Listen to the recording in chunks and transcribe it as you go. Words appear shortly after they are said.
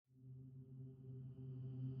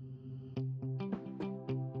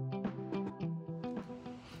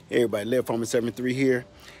Hey everybody, Lev Farmer 73 here.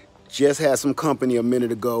 Just had some company a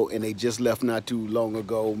minute ago and they just left not too long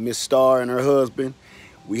ago. Miss Star and her husband.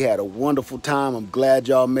 We had a wonderful time. I'm glad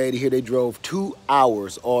y'all made it here. They drove 2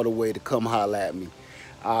 hours all the way to come holler at me.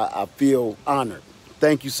 I feel honored.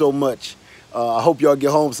 Thank you so much. I hope y'all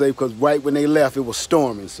get home safe because right when they left it was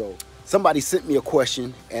storming. So somebody sent me a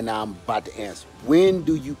question and I'm about to answer. When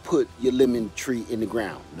do you put your lemon tree in the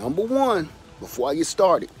ground? Number one, before I get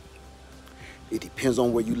started, it depends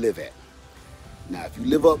on where you live at. Now, if you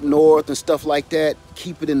live up north and stuff like that,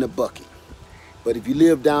 keep it in the bucket. But if you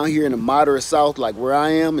live down here in the moderate south, like where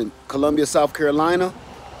I am in Columbia, South Carolina,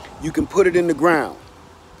 you can put it in the ground.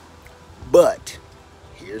 But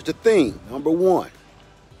here's the thing. Number one,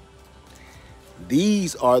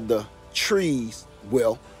 these are the trees,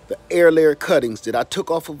 well, the air layer cuttings that I took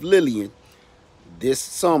off of Lillian this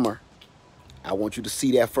summer. I want you to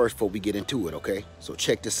see that first before we get into it, okay? So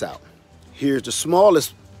check this out. Here's the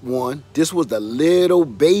smallest one. This was the little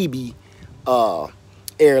baby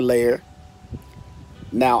air layer.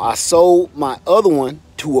 Now I sold my other one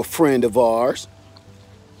to a friend of ours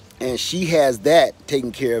and she has that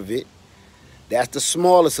taking care of it. That's the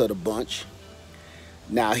smallest of the bunch.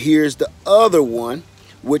 Now here's the other one,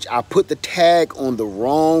 which I put the tag on the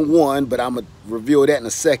wrong one, but I'm gonna reveal that in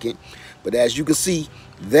a second. But as you can see,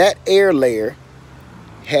 that air layer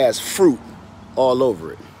has fruit all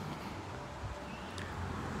over it.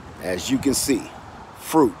 As you can see,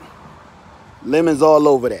 fruit, lemons all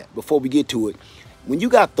over that. Before we get to it, when you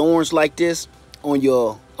got thorns like this on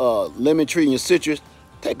your lemon tree and your citrus,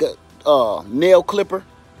 take a nail clipper,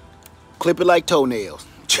 clip it like toenails,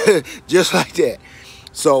 just like that.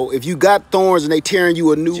 So if you got thorns and they tearing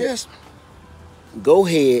you a new, just go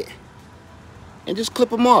ahead and just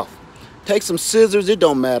clip them off. Take some scissors, it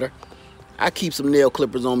don't matter. I keep some nail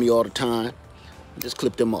clippers on me all the time. Just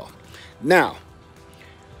clip them off. Now,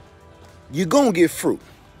 you're gonna get fruit,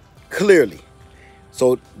 clearly.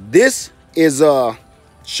 So this is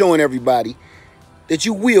showing everybody that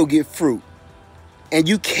you will get fruit and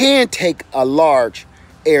you can take a large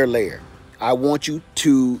air layer. I want you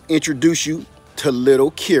to introduce you to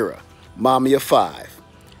little Kira, mommy of 5.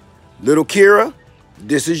 Little Kira,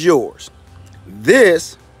 this is yours.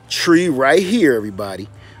 This tree right here, everybody,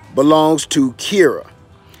 belongs to Kira.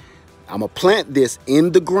 I'm gonna plant this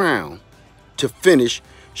in the ground to finish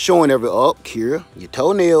showing Kira, your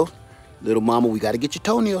toenails. Little mama, we got to get your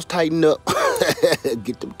toenails tightened up.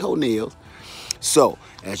 Get them toenails. So,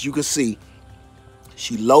 as you can see,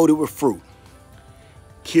 she loaded with fruit.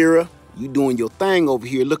 Kira, you doing your thing over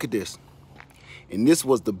here. Look at this. And this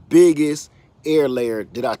was the biggest air layer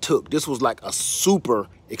that I took. This was like a super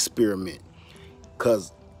experiment.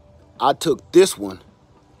 Because I took this one.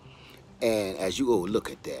 And as you, look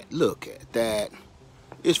at that. Look at that.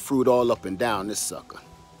 It's fruit all up and down this sucker.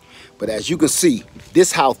 But as you can see, this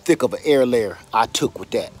is how thick of an air layer I took with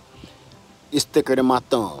that. It's thicker than my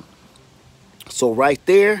thumb. So right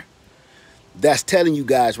there, that's telling you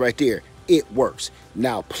guys right there, it works.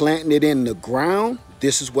 Now planting it in the ground,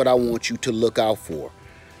 this is what I want you to look out for.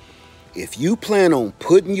 If you plan on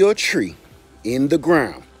putting your tree in the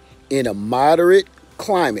ground in a moderate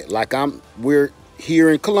climate, like we're here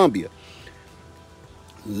in Columbia,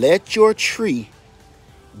 let your tree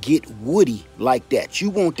get woody like that. You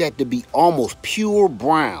want that to be almost pure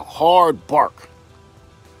brown, hard bark.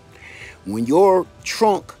 When your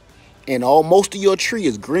trunk and most of your tree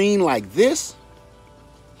is green like this,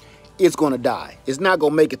 it's gonna die. It's not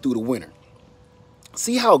gonna make it through the winter.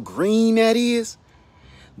 See how green that is?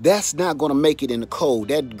 That's not gonna make it in the cold.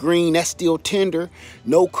 That green, that's still tender,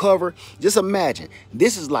 no cover. Just imagine,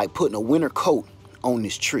 this is like putting a winter coat on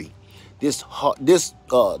this tree. This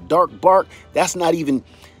dark bark, that's not even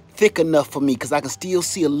thick enough for me because I can still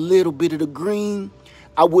see a little bit of the green.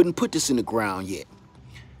 I wouldn't put this in the ground yet.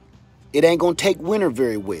 It ain't gonna take winter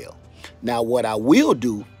very well. Now what I will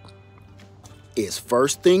do is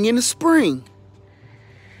first thing in the spring,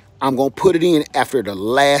 I'm gonna put it in after the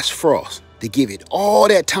last frost to give it all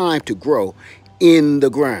that time to grow in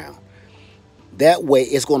the ground. That way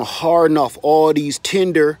it's gonna harden off all these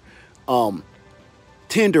tender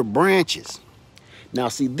branches. Now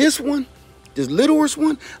see this one, this littlest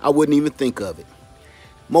one, I wouldn't even think of it.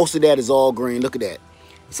 Most of that is all green. Look at that.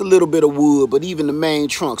 It's a little bit of wood, but even the main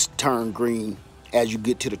trunks turn green as you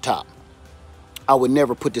get to the top. I would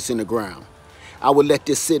never put this in the ground. I would let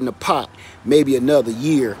this sit in a pot maybe another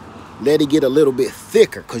year. Let it get a little bit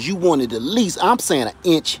thicker because you want it at least, I'm saying, 1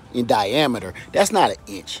 inch in diameter. That's not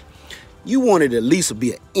 1 inch. You want it at least to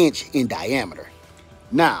be 1 inch in diameter.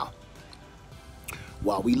 Now,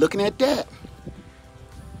 while we looking at that,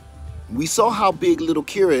 we saw how big little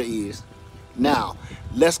Kira is. Now,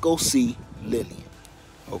 let's go see Lillian.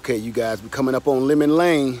 Okay, you guys, we're coming up on Lemon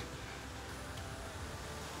Lane.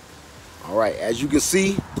 All right, as you can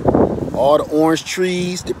see, all the orange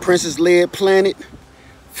trees, the Princess Lead planted,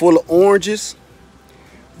 full of oranges,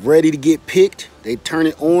 ready to get picked. They turn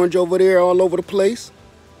it orange over there all over the place.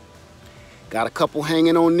 Got a couple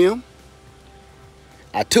hanging on them.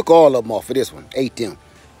 I took all of them off of this one, ate them.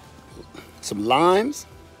 Some limes,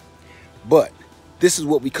 but this is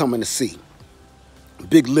what we coming to see.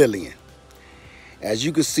 Big Lillian. As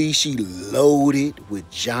you can see, she loaded with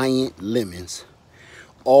giant lemons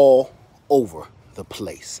all over the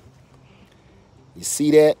place. You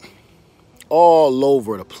see that? All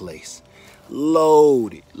over the place.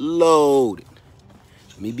 Loaded, loaded.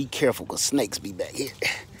 Let me be careful because snakes be back here.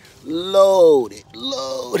 Loaded,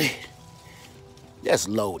 loaded. That's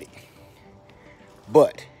loaded.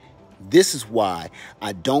 But this is why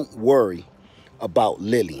I don't worry about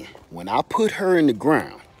Lillian. When I put her in the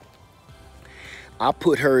ground,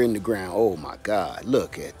 oh my God,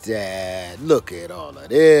 look at that. Look at all of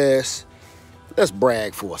this. Let's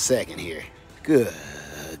brag for a second here. Good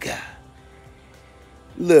God.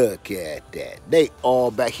 Look at that. They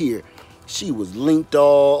all back here. She was linked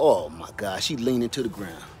all, oh my God, she leaned into the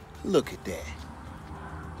ground. Look at that.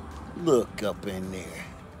 Look up in there.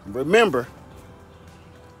 Remember,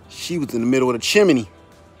 she was in the middle of the chimney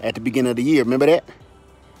at the beginning of the year. Remember that?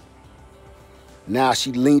 Now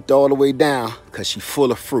she linked all the way down because she's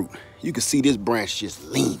full of fruit. You can see this branch just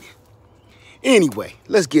leaning. Anyway,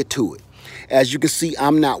 let's get to it. As you can see,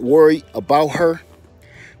 I'm not worried about her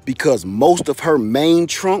because most of her main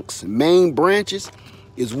trunks, main branches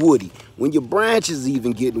is woody. When your branches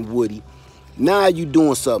even getting woody, now you're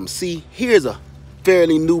doing something. See, here's a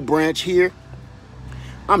fairly new branch here.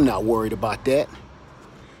 I'm not worried about that.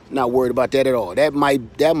 Not worried about that at all. That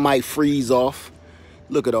might freeze off.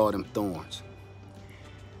 Look at all them thorns.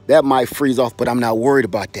 That might freeze off, but I'm not worried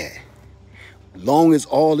about that. Long as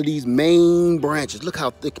all of these main branches, look how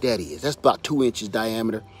thick that is. That's about 2 inches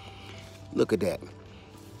diameter. Look at that.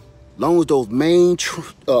 Long as those main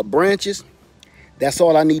branches, that's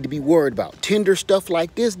all I need to be worried about. Tender stuff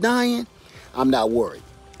like this dying, I'm not worried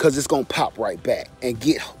because it's gonna pop right back and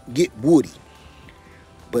get woody.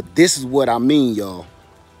 But this is what I mean, y'all.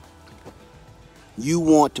 You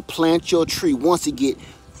want to plant your tree once it get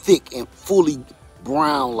thick and fully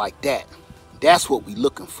brown like that. That's what we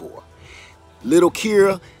looking for. Little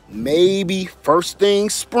Kira, maybe first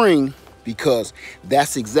thing spring, because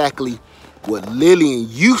that's exactly what Lillian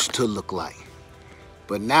used to look like.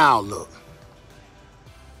 But now look.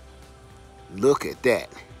 Look at that.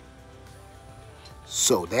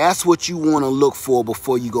 So that's what you want to look for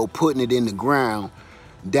before you go putting it in the ground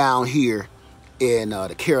down here in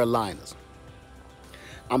the Carolinas.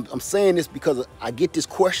 I'm saying this because I get this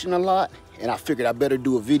question a lot, and I figured I better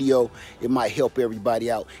do a video. It might help everybody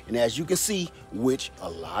out. And as you can see, which a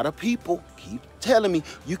lot of people keep telling me,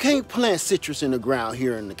 you can't plant citrus in the ground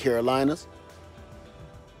here in the Carolinas.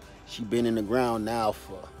 She's been in the ground now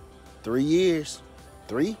for 3 years.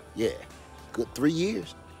 3? Yeah, good 3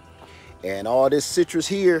 years. And all this citrus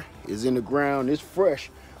here is in the ground, it's fresh.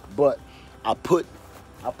 But I put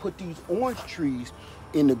these orange trees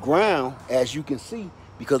in the ground, as you can see,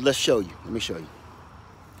 because let's show you, let me show you.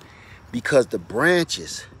 Because the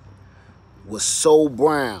branches was so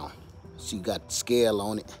brown. So you got scale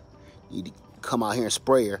on it. You need to come out here and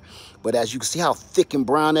spray her. But as you can see how thick and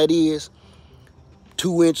brown that is,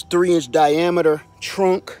 2 inch, 3 inch diameter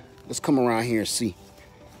trunk. Let's come around here and see.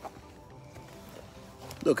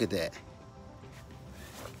 Look at that.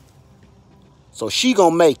 So she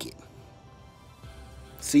gonna make it.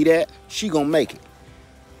 See that? She gonna make it.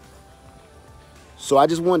 So I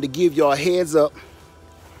just wanted to give y'all a heads up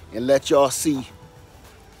and let y'all see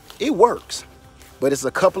it works. But it's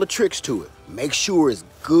a couple of tricks to it. Make sure it's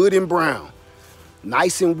good and brown,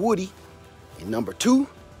 nice and woody. And number 2,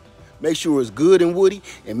 make sure it's good and woody,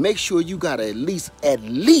 and make sure you got at least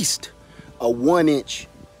a 1 inch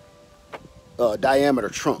diameter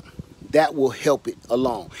trunk. That will help it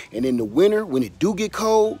along. And in the winter, when it do get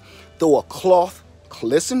cold, throw a cloth,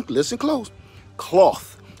 listen close,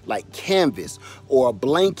 cloth like canvas or a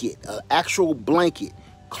blanket, an actual blanket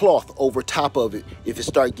cloth over top of it. If it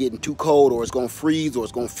start getting too cold or it's gonna freeze or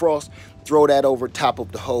it's gonna frost, throw that over top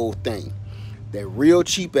of the whole thing. They're real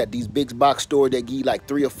cheap at these big box stores. They give you like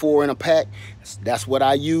 3 or 4 in a pack. That's what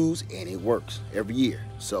I use, and it works every year.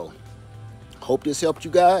 So hope this helped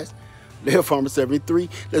you guys. Little Farmer 73.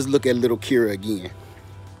 Let's look at little Kira again.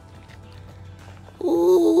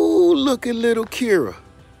 Ooh, look at little Kira.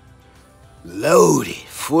 Loaded,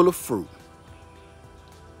 full of fruit.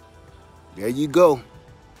 There you go.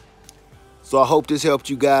 So I hope this helped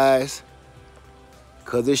you guys,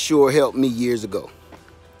 because it sure helped me years ago.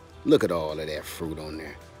 Look at all of that fruit on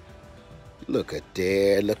there. Look at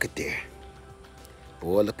there, look at there.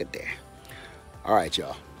 Boy, look at there. All right,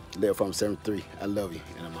 y'all. Live from 73. I love you,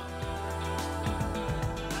 and I'm out.